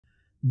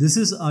This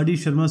is R.D.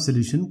 Sharma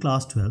solution,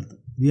 class 12th.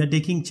 We are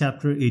taking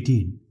chapter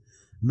 18,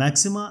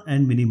 Maxima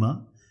and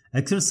Minima.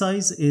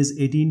 Exercise is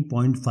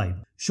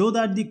 18.5. Show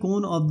that the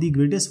cone of the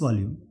greatest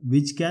volume,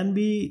 which can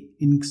be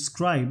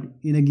inscribed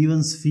in a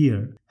given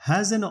sphere,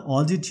 has an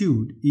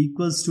altitude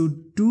equals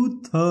to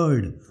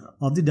 2/3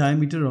 of the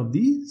diameter of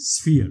the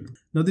sphere.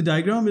 Now the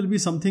diagram will be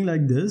something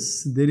like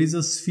this. There is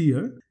a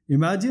sphere.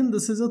 Imagine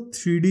this is a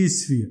 3D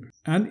sphere,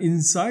 and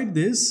inside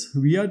this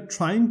we are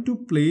trying to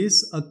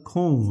place a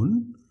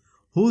cone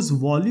whose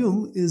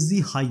volume is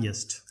the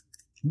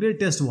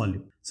greatest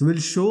volume. So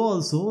we'll show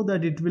also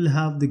that it will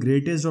have the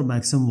greatest or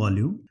maximum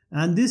volume.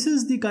 And this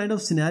is the kind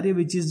of scenario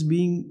which is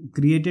being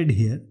created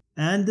here.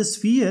 And the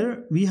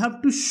sphere we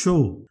have to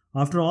show,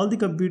 after all the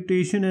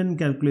computation and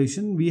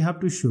calculation, we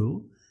have to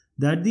show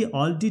that the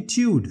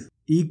altitude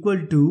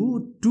equal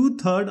to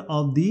 2/3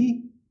 of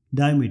the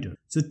diameter.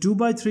 So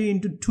 2/3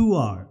 into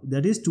 2r,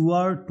 that is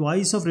 2r,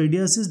 twice of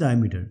radius is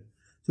diameter.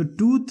 So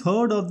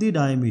 2/3 of the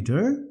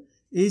diameter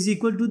is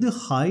equal to the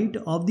height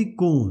of the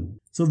cone.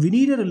 So we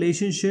need a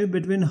relationship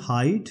between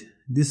height,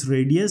 this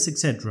radius,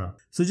 etc.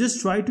 So just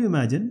try to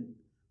imagine.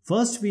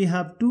 First we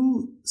have to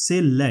say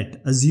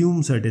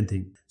assume certain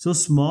thing. So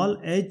small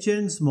h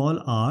and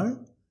small r,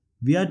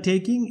 we are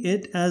taking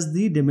it as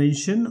the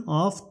dimension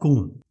of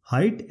cone.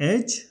 Height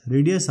h,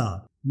 radius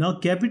r. Now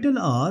capital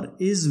R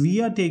is we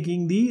are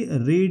taking the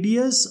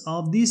radius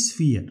of the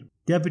sphere,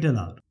 capital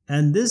R.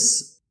 And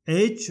this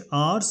h,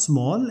 r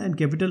small and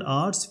capital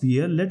R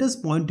sphere, let us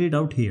point it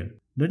out here.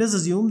 Let us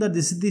assume that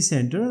this is the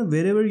center.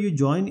 Wherever you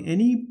join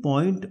any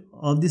point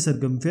of the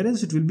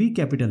circumference, it will be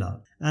capital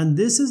R. And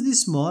this is the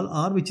small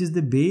r, which is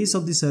the base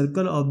of the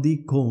circle of the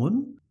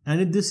cone.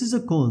 And if this is a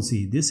cone,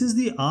 see, this is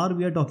the r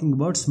we are talking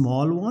about,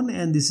 small one,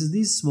 and this is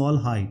the small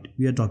height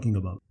we are talking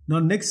about. Now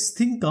next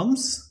thing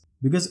comes,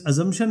 because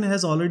assumption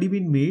has already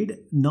been made.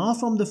 Now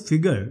from the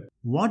figure,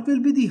 what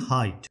will be the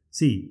height?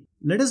 See,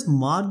 let us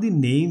mark the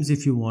names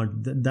if you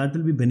want. That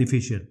will be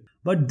beneficial.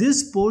 But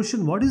this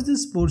portion, what is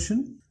this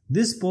portion?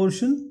 This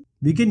portion,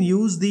 we can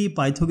use the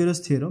Pythagoras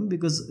theorem,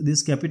 because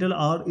this capital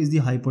R is the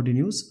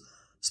hypotenuse,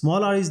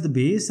 small r is the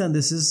base, and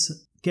this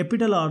is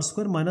capital R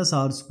square minus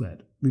r square.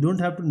 We don't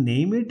have to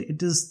name it.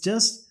 It is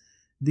just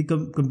the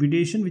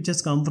computation which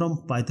has come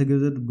from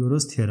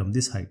Pythagoras theorem,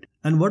 this height.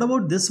 And what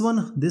about this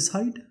one, this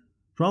height?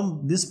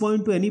 From this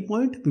point to any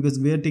point, because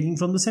we are taking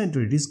from the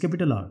center, it is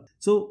capital R.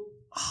 So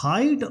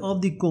height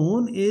of the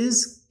cone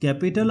is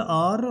capital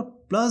R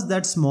plus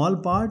that small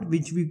part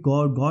which we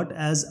got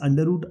as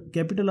under root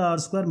capital R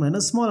square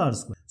minus small r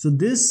square. So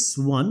this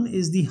one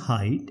is the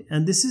height,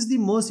 and this is the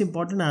most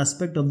important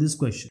aspect of this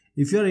question.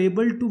 If you are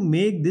able to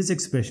make this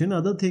expression,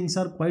 other things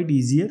are quite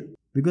easier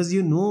because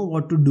you know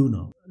what to do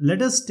now.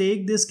 Let us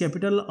take this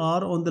capital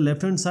R on the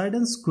left hand side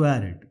and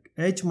square it.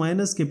 H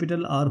minus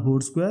capital R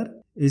whole square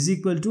is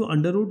equal to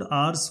under root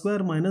r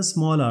square minus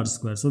small r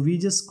square. So we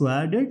just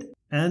squared it,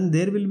 and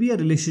there will be a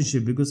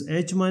relationship because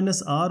h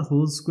minus r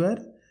whole square,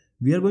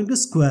 we are going to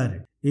square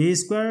it. A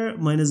square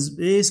minus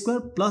a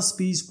square plus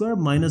b square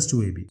minus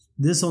 2ab.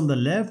 This on the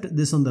left,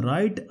 this on the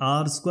right,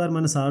 r square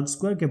minus r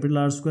square, capital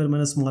R square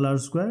minus small r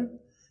square,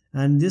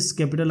 and this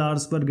capital R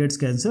square gets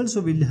cancelled.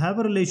 So we'll have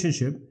a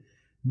relationship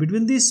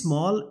between the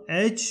small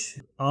h,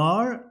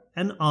 r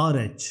and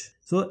rh.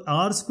 So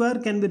r square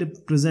can be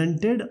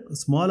represented,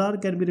 small r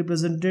can be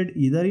represented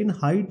either in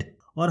height,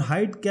 or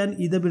height can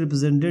either be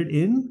represented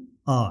in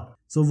r.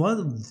 So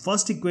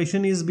first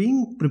equation is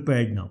being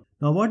prepared now.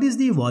 Now what is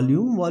the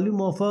volume?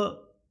 Volume of a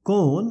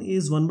cone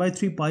is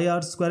 1/3 pi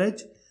r square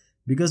h,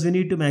 because we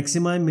need to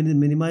maximize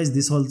minimize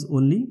this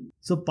only.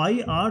 So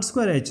pi r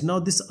square h. Now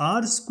this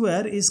r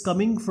square is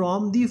coming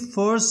from the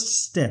first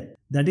step.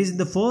 That is, in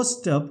the first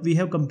step we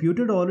have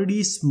computed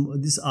already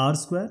this r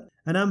square,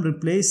 and I am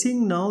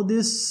replacing now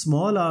this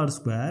small r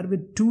square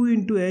with 2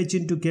 into h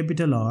into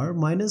capital R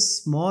minus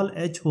small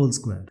h whole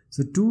square.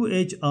 So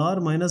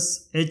 2hr minus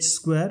h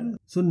square.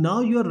 So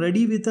now you are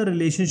ready with a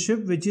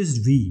relationship which is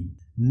v.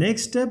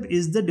 Next step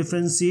is the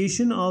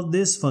differentiation of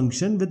this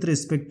function with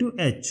respect to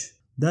h.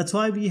 That's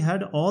why we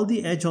had all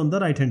the h on the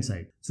right hand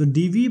side. So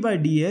dv by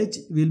dh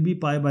will be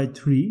pi by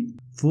 3,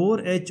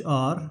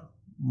 4hr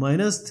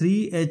minus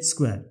 3h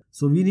square.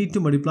 So we need to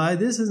multiply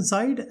this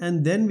inside,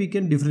 and then we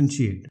can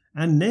differentiate.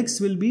 And next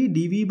will be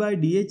dv by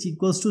dh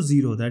equals to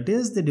 0. That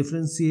is, the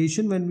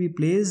differentiation when we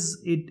place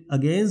it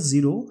against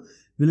 0,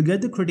 we'll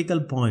get the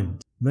critical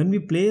point. When we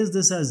place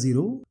this as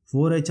 0,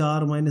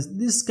 4hr minus,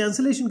 this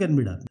cancellation can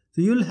be done.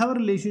 So you will have a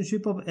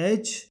relationship of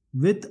h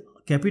with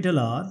capital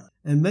R,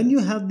 and when you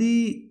have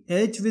the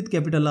h with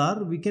capital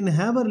R, we can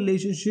have a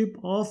relationship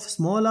of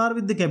small r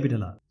with the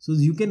capital R. So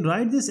you can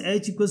write this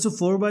h equals to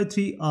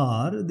 4/3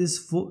 r. This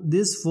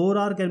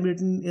 4r can be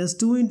written as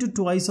 2 into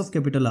twice of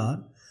capital R.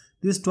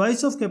 This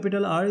twice of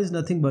capital R is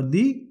nothing but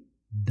the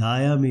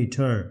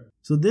diameter.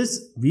 So this,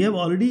 we have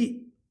already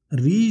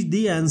reached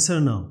the answer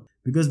now,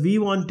 because we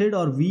wanted,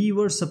 or we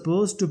were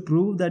supposed to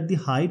prove that the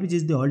height, which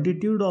is the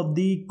altitude of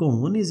the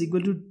cone, is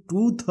equal to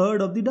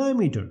 2/3 of the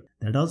diameter.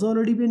 That has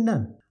already been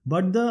done.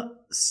 But the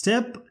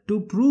step to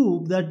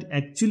prove that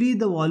actually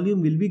the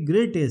volume will be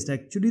greatest,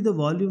 actually the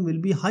volume will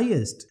be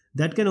highest.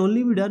 That can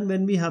only be done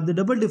when we have the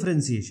double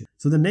differentiation.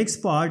 So the next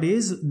part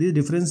is the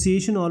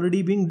differentiation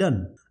already being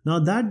done. Now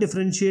that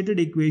differentiated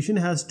equation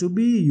has to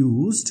be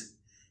used,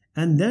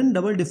 and then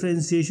double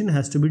differentiation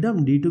has to be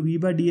done, d2v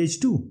by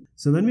dh2.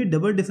 So when we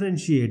double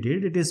differentiate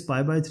it, it is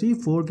pi by 3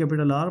 4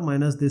 capital R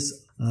minus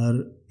this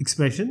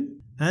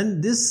expression,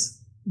 and this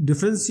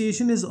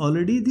differentiation is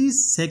already the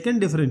second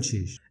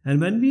differentiation.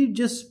 And when we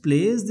just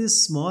place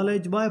this small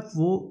h by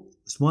 4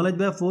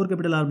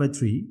 capital R by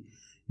 3,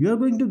 you are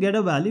going to get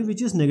a value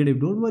which is negative.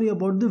 Don't worry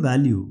about the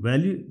value,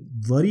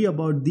 worry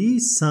about the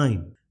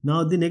sign.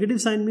 Now the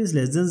negative sign means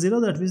less than 0,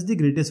 that means the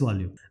greatest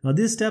volume. Now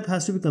this step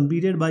has to be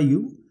completed by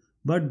you,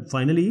 but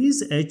finally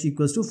is h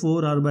equals to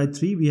 4R by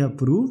 3 we have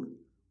proved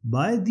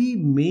by the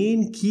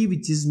main key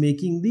which is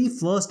making the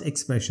first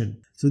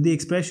expression. So the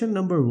expression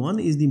number 1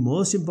 is the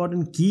most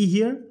important key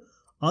here.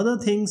 Other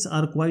things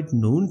are quite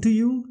known to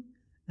you,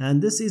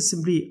 and this is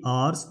simply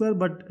R square,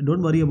 but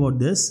don't worry about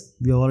this.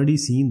 We have already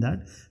seen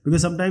that,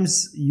 because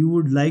sometimes you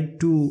would like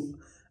to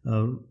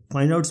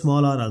find out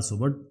small r also,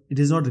 but it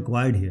is not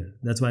required here.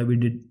 That's why we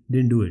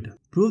didn't do it.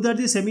 Prove that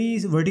the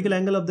semi-vertical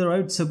angle of the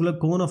right circular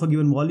cone of a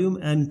given volume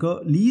and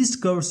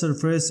least curved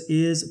surface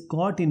is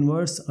cot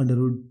inverse under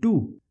root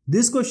 2.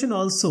 This question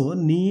also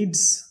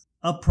needs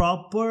a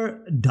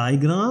proper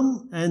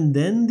diagram and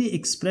then the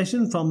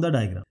expression from the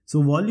diagram.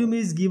 So volume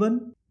is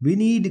given, we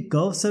need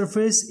curved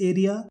surface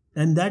area,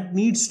 and that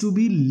needs to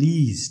be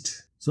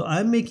least. So I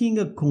am making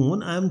a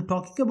cone, I am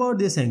talking about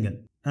this angle,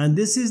 and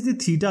this is the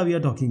theta we are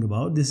talking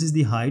about. This is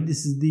the height,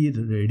 this is the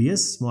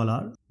radius, small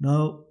r.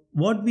 Now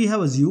what we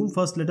have assumed,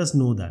 first let us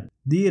know that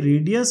the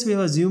radius we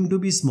have assumed to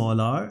be small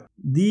r,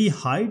 the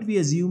height we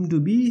assume to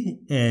be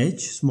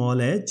h,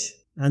 small h,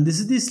 and this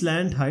is the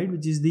slant height,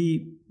 which is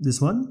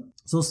this one.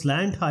 So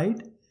slant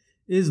height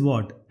is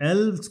what?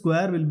 L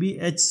square will be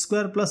h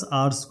square plus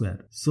r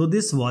square. So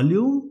this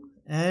volume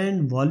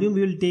we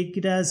will take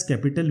it as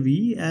capital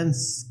V and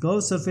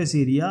curved surface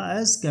area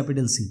as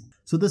capital C.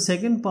 So the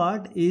second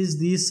part is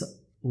this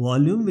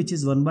volume, which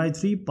is 1 by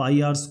 3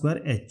 pi r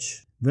square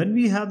h. When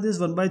we have this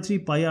 1 by 3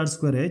 pi r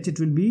square h, it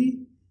will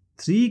be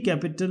 3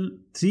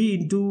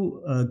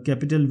 into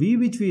capital V,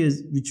 which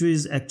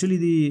is actually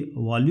the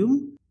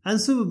volume. And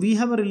so we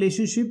have a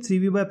relationship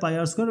 3v by pi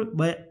r square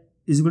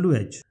is equal to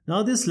h.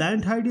 Now this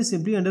slant height is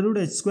simply under root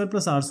h square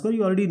plus r square.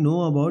 You already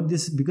know about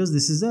this because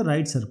this is a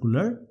right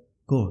circular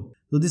cone.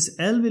 So this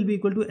L will be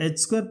equal to h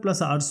square plus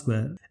r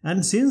square.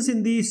 And since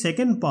in the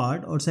second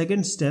part or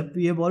second step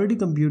we have already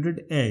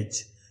computed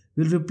h,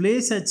 we'll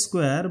replace h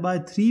square by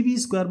 3v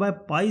square by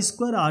pi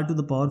square r to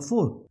the power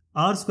 4.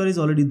 R square is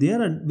already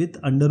there, and with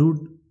under root,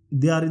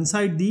 they are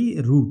inside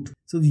the root.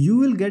 So you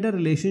will get a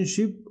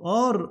relationship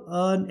or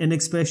an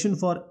expression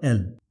for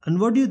L. And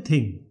what do you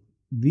think?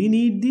 We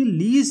need the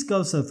least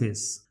curved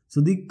surface.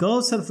 So the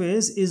curved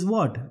surface is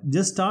what?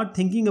 Just start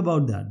thinking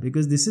about that,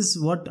 because this is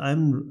what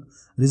I'm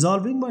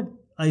resolving, but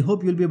I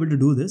hope you'll be able to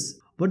do this.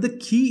 But the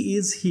key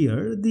is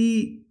here,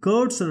 the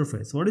curved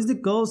surface. What is the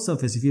curved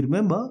surface? If you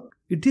remember,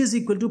 it is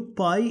equal to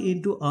pi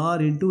into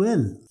r into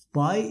L.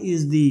 Pi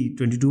is the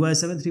 22 by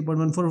 7,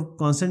 3.14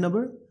 constant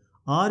number.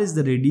 R is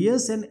the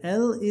radius and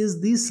L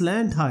is the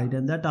slant height,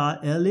 and that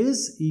L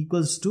is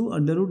equals to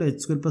under root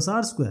h square plus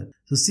r square.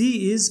 So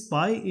C is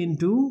pi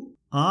into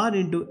r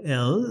into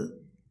L,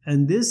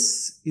 and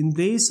this in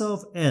place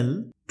of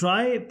L,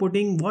 try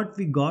putting what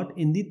we got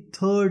in the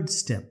third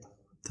step.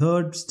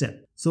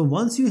 So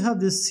once you have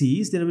this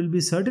C's, there will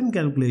be certain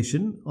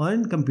calculation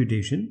and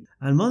computation,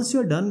 and once you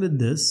are done with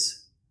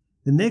this,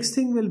 the next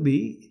thing will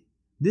be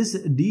this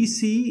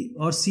DC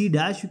or C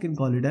dash, you can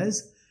call it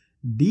as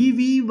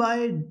dV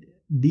by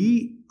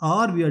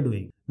dr we are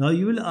doing. Now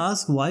you will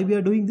ask why we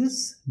are doing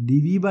this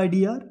dV by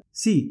dr.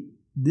 See,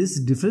 this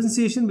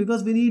differentiation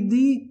because we need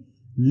the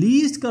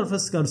least curved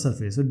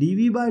surface. So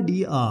dV by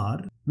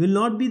dr will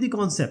not be the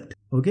concept.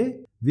 Okay,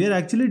 we are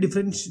actually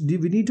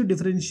we need to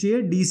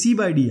differentiate dC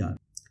by dr.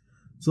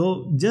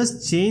 So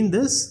just change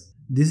this.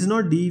 This is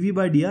not dV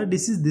by dr.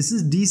 This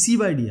is dC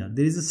by dr.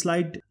 There is a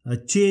slight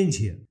change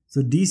here.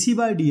 So dC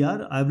by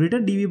dr, I have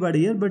written dV by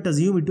dr, but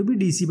assume it to be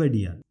dC by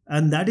dr.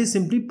 And that is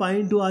simply pi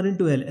into r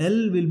into L.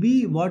 L will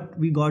be what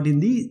we got in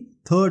the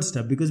third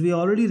step, because we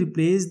already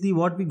replaced the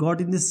what we got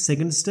in the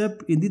second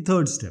step in the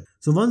third step.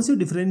 So once you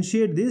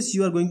differentiate this,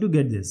 you are going to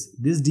get this.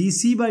 This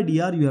dC by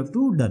dr you have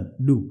to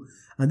do.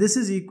 And this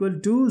is equal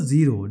to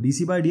 0.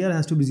 dC by dr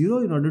has to be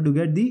 0 in order to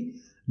get the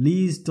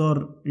least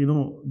or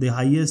the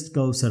highest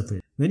curved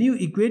surface. When you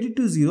equate it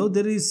to 0,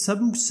 there is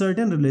some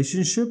certain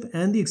relationship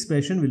and the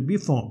expression will be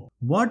formed.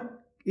 What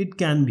it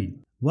can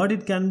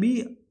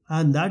be,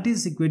 and that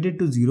is equated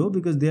to 0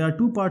 because there are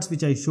two parts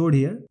which I showed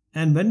here.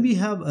 And when we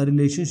have a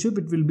relationship,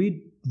 it will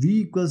be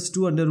V equals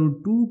to under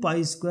root 2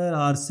 pi square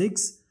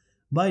R6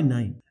 by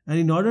 9. And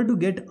in order to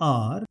get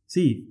R,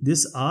 see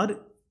this R,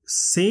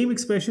 same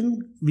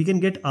expression we can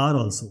get R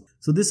also.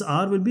 So this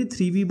R will be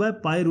 3V by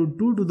pi root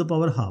 2 to the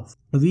power half.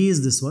 V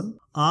is this one,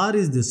 R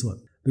is this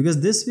one.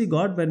 because this we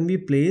got when we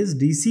placed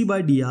dc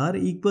by dr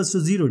equals to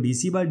 0.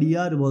 dc by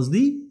dr was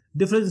the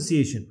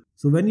differentiation.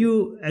 So when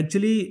you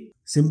actually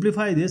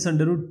simplify this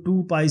under root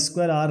 2 pi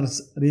square r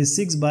raised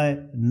 6 by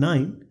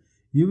 9,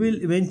 you will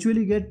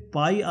eventually get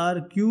pi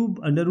r cube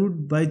under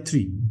root by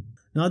 3.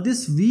 Now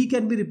this v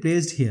can be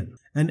replaced here,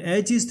 and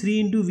h is 3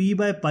 into v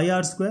by pi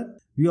r square.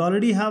 We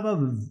already have a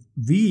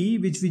v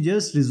which we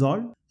just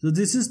resolved. So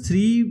this is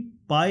 3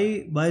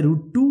 pi by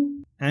root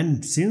 2,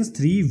 and since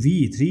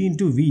 3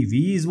 into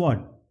v is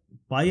what?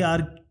 Pi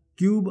r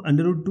cube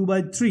under root 2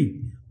 by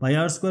 3. Pi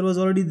r square was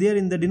already there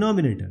in the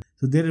denominator.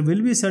 So there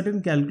will be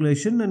certain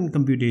calculation and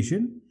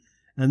computation,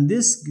 and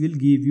this will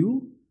give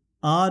you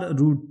r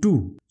root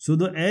 2. So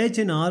the h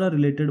and r are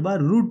related by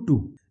root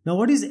 2. Now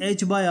what is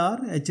h by r?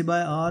 H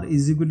by r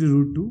is equal to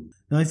root 2.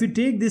 Now if you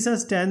take this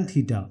as tan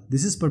theta,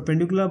 this is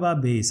perpendicular by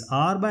base.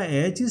 R by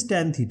h is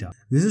tan theta.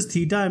 This is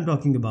theta I am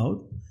talking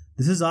about.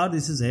 This is r,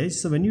 this is h.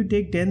 So when you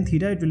take tan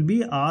theta, it will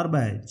be r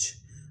by h.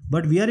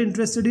 But we are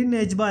interested in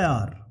h by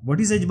r. What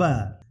is h by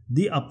r?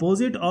 The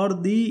opposite or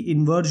the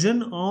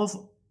inversion of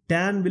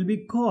tan will be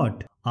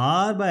cot.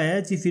 R by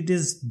h, if it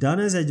is done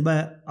as h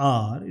by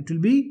r, it will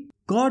be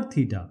cot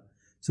theta.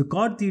 So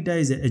cot theta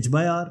is h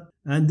by r,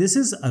 and this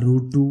is a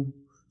root 2.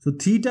 So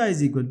theta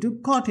is equal to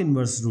cot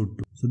inverse root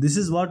 2. So this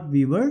is what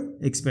we were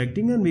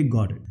expecting, and we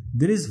got it.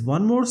 There is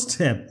one more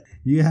step.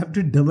 You have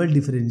to double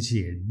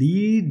differentiate.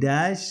 D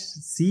dash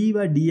c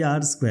by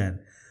dr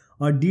square,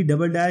 or d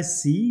double dash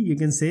c, you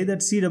can say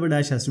that c double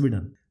dash has to be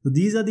done. So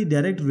these are the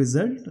direct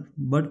result,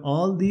 but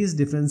all these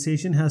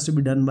differentiation has to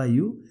be done by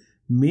you.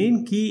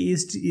 Main key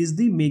is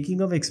the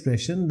making of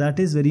expression. That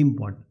is very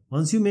important.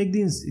 Once you make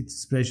the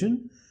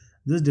expression,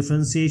 this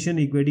differentiation,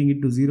 equating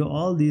it to 0,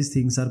 all these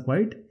things are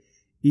quite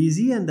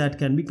easy, and that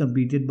can be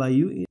completed by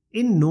you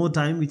in no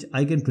time, which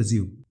I can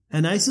presume.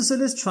 An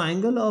isosceles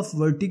triangle of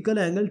vertical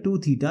angle 2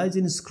 theta is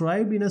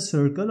inscribed in a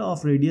circle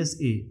of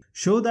radius a.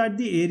 Show that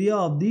the area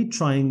of the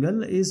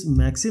triangle is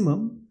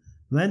maximum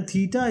when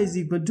theta is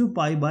equal to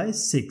pi by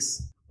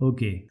 6.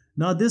 Okay.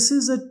 Now this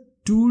is a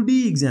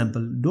 2D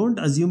example. Don't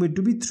assume it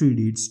to be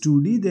 3D. It's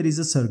 2D. There is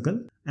a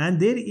circle and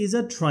there is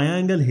a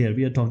triangle here.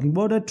 We are talking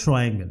about a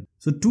triangle.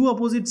 So two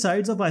opposite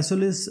sides of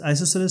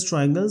isosceles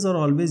triangles are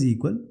always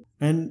equal.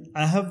 And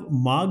I have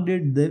marked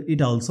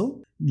it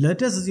also.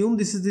 Let us assume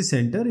this is the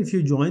center. If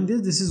you join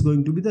this is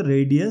going to be the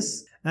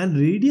radius. And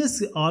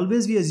radius,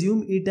 always we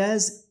assume it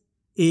as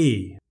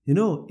A. You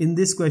know, in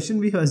this question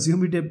we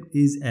assume it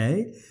is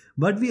A.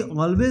 But we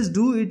always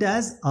do it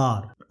as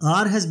R.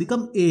 R has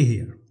become A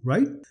here,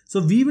 right? So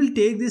we will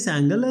take this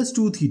angle as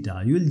 2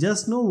 theta. You will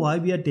just know why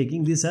we are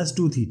taking this as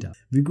 2 theta.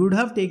 We could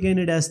have taken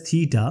it as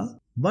theta,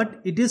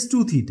 but it is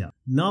 2 theta.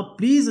 Now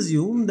please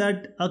assume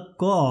that a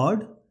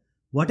chord,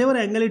 whatever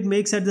angle it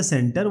makes at the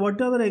center,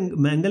 whatever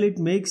angle it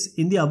makes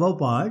in the above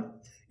part,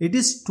 it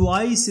is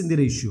twice in the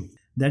ratio.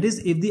 That is,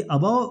 if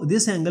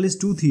this angle is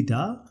 2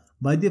 theta,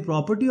 by the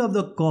property of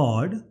the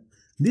chord,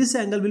 this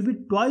angle will be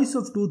twice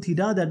of 2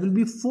 theta, that will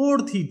be 4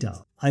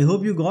 theta. I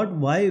hope you got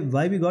why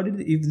we got it.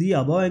 If the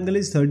above angle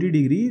is 30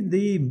 degree,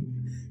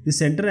 the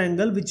center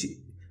angle which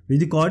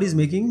the chord is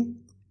making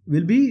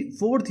will be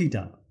 4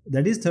 theta.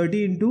 That is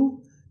 30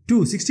 into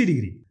 2, 60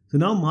 degree. So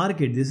now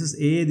mark it. This is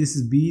A, this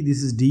is B,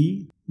 this is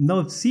D.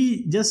 Now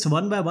see just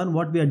one by one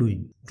what we are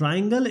doing.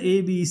 Triangle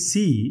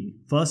ABC,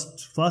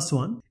 first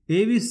one.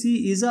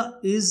 ABC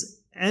is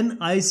an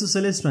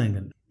isosceles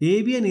triangle.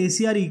 AB and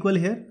AC are equal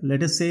here.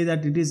 Let us say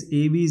that it is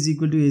AB is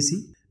equal to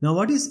AC. Now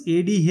what is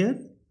AD here?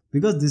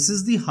 Because this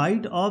is the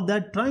height of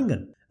that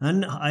triangle.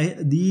 And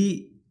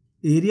the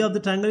area of the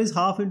triangle is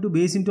half into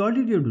base into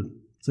altitude.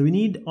 So we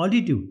need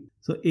altitude.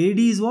 So AD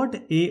is what?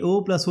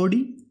 AO plus OD.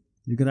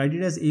 You can write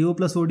it as AO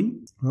plus OD.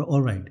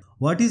 Alright.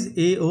 What is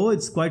AO?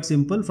 It's quite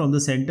simple. From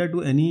the center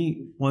to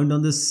any point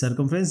on this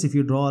circumference, if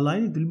you draw a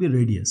line, it will be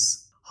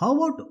radius. How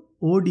about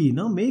OD?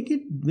 Now make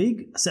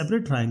a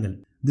separate triangle.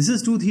 This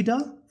is 2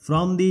 theta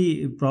from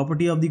the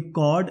property of the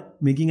chord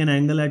making an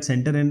angle at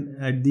center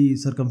and at the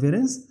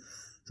circumference.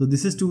 So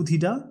this is 2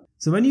 theta.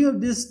 So when you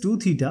have this 2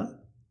 theta,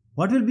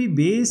 what will be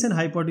base and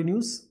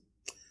hypotenuse?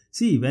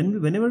 See,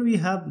 whenever we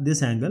have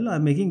this angle, I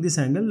am making this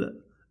angle.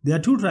 There are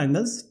two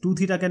triangles. 2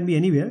 theta can be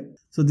anywhere.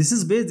 So this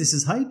is base, this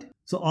is height.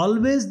 So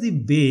always the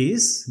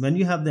base, when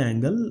you have the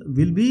angle,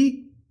 will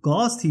be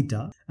cos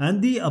theta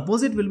and the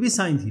opposite will be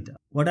sin theta.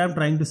 What I am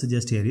trying to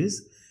suggest here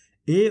is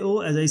AO,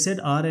 as I said,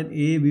 R and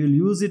A, we will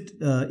use it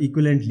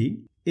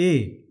equivalently.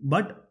 A,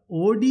 but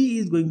OD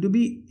is going to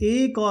be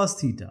A cos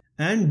theta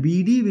and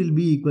BD will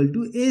be equal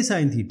to A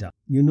sin theta.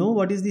 You know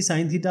what is the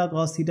sin theta,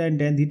 cos theta and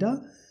tan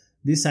theta?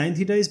 The sin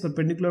theta is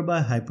perpendicular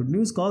by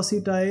hypotenuse, cos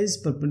theta is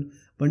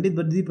Pandit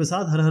Badri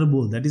Prasad Har Har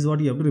Bol. That is what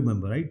you have to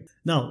remember, right?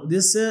 Now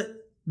this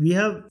we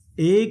have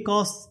A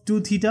cos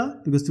 2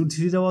 theta because 2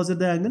 theta was at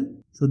the angle.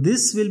 So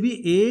this will be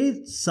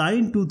A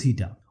sin 2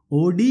 theta.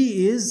 OD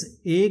is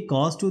A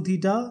cos 2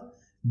 theta.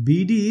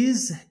 BD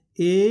is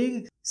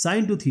A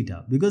sin 2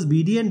 theta because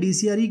BD and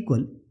DC are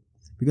equal.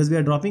 because we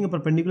are dropping a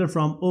perpendicular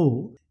from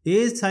O.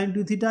 A sin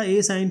 2 theta,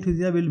 A sin 2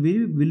 theta will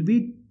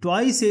be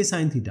twice A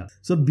sin theta.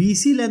 So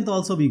BC length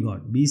also we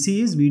got.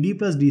 BC is BD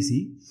plus DC,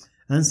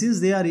 and since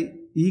they are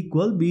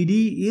equal,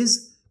 BD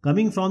is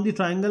coming from the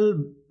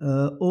triangle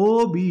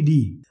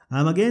OBD. I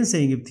am again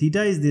saying if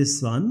theta is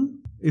this one,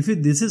 if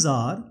this is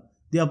R,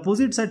 the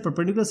opposite side,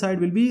 perpendicular side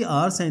will be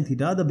R sin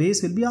theta, the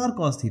base will be R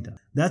cos theta.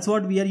 That's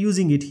what we are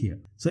using it here.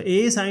 So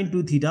A sin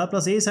 2 theta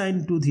plus A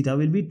sin 2 theta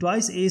will be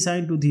twice A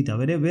sin 2 theta.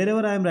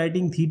 Wherever I am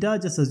writing theta,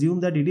 just assume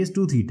that it is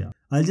 2 theta.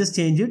 I'll just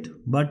change it,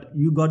 but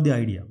you got the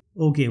idea.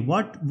 Okay,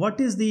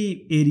 what is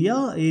the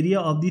area? Area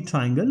of the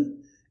triangle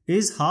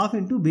is half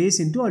into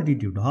base into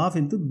altitude, half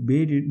into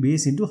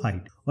base into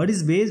height. What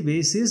is base?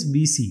 Base is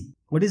BC.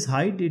 What is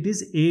height? It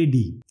is AD.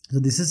 So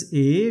this is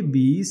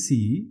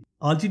ABC.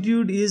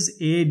 Altitude is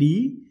AD,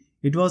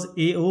 it was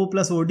AO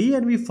plus OD,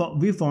 and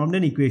we formed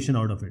an equation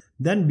out of it.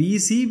 Then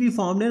BC, we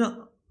formed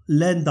a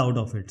length out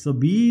of it. So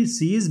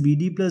BC is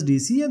BD plus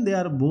DC, and they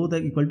are both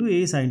equal to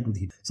A sin 2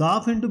 theta. So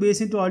half into base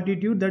into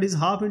altitude, that is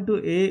half into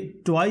A,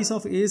 twice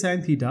of A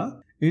sin theta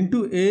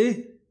into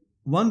A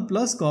 1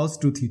 plus cos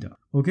 2 theta.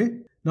 Okay.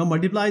 Now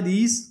multiply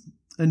these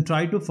and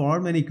try to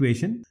form an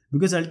equation,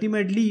 because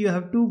ultimately you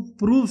have to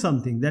prove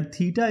something, that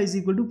theta is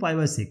equal to pi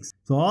by 6.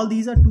 So all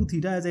these are 2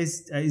 theta,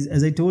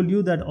 as I told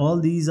you that all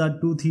these are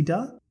 2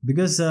 theta,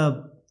 because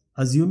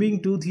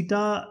assuming 2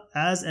 theta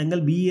as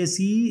angle BOC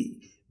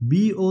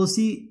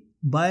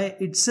by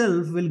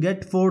itself will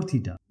get 4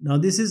 theta. Now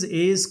this is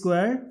A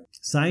square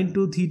sin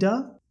 2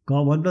 theta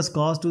 1 plus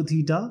cos 2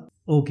 theta.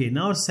 Okay,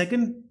 now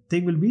second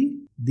thing will be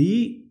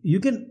you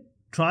can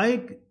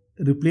try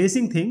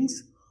replacing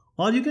things,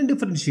 or you can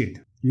differentiate.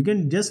 You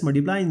can just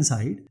multiply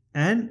inside,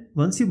 and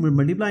once you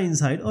multiply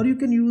inside, or you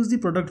can use the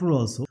product rule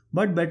also,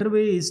 but better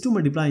way is to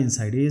multiply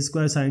inside. A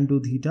square sin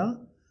 2 theta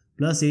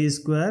plus A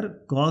square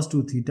cos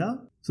 2 theta.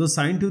 So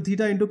sin 2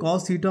 theta into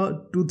cos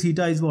theta 2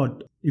 theta is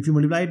what? If you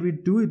multiply it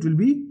with 2, it will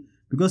be,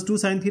 because 2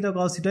 sin theta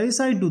cos theta is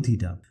sin 2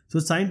 theta.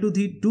 So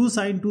 2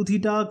 sin 2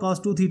 theta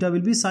cos 2 theta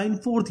will be sin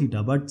 4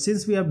 theta. But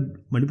since we have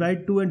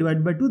multiplied 2 and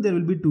divided by 2, there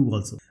will be 2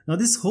 also. Now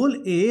this whole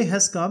A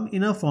has come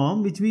in a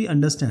form which we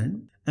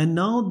understand. And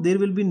now there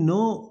will be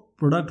no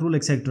product rule,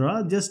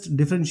 etc. Just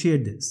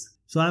differentiate this.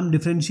 So I am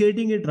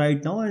differentiating it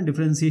right now, and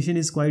differentiation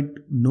is quite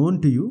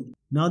known to you.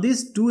 Now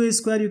this 2A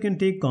square you can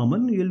take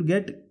common. You will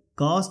get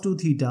cos 2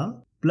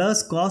 theta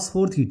plus cos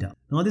 4 theta.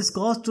 Now this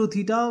cos 2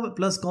 theta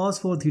plus cos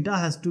 4 theta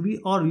has to be,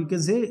 or you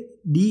can say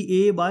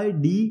dA by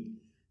d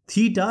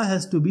theta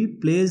has to be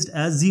placed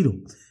as 0.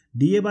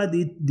 dA by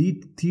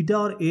d theta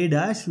or A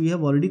dash we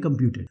have already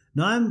computed.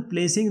 Now I am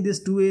placing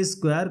this 2A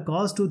square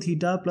cos 2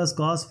 theta plus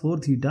cos 4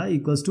 theta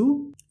equals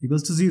to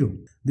 0.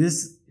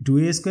 This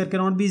 2A square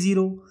cannot be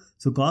 0.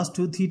 So cos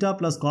 2 theta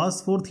plus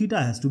cos 4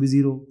 theta has to be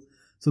 0.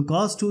 So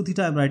cos 2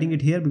 theta I am writing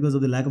it here because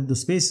of the lack of the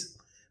space.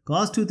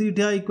 Cos 2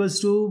 theta equals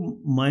to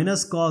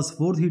minus cos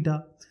 4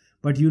 theta.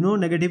 But you know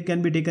negative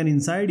can be taken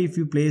inside if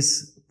you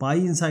place pi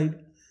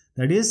inside.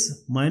 That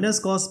is minus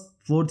cos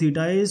 4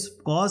 theta is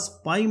cos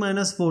pi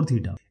minus 4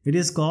 theta. It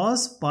is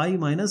cos pi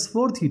minus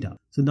 4 theta.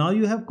 So now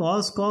you have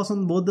cos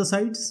on both the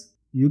sides.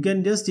 You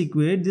can just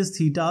equate this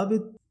theta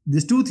with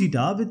this 2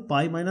 theta with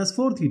pi minus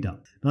 4 theta.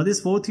 Now this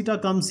 4 theta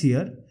comes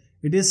here.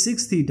 It is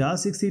 6 theta.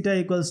 6 theta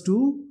equals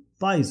to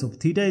pi. So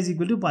theta is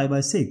equal to pi by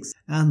 6.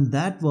 And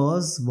that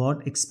was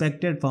what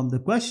expected from the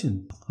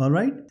question.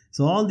 Alright.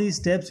 So all these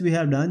steps we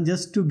have done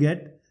just to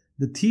get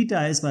the theta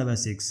as pi by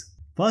 6.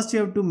 First you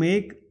have to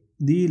make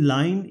the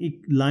line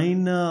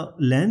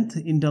length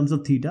in terms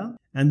of theta,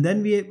 and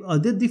then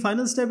the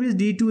final step is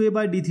d2a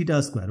by d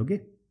theta square.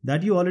 Okay,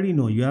 that you already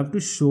know. You have to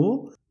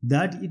show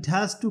that it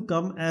has to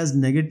come as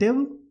negative,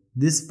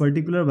 this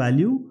particular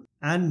value,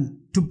 and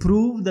to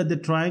prove that the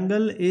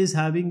triangle is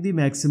having the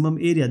maximum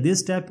area.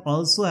 This step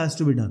also has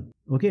to be done.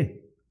 Okay,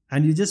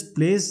 and you just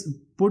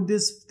put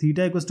this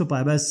theta equals to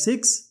pi by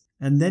 6,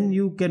 and then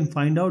you can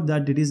find out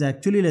that it is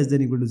actually less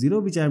than or equal to 0,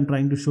 which I am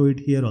trying to show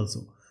it here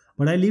also.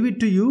 But I leave it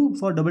to you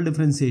for double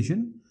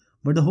differentiation.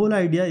 But the whole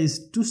idea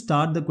is to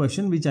start the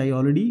question, which I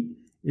already,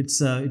 it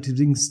is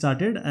being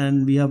started,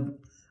 and we have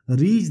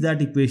reached that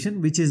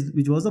equation, which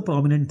was the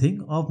prominent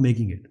thing of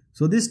making it.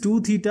 So this 2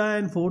 theta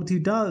and 4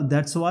 theta,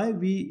 that's why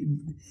we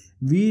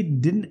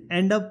didn't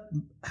end up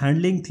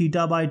handling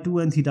theta by 2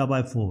 and theta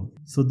by 4.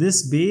 So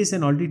this base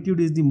and altitude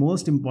is the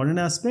most important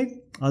aspect.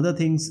 Other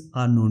things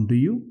are known to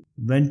you.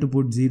 When to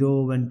put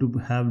 0, when to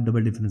have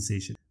double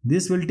differentiation.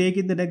 This will take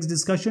in the next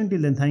discussion.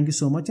 Till then, thank you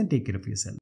so much and take care of yourself.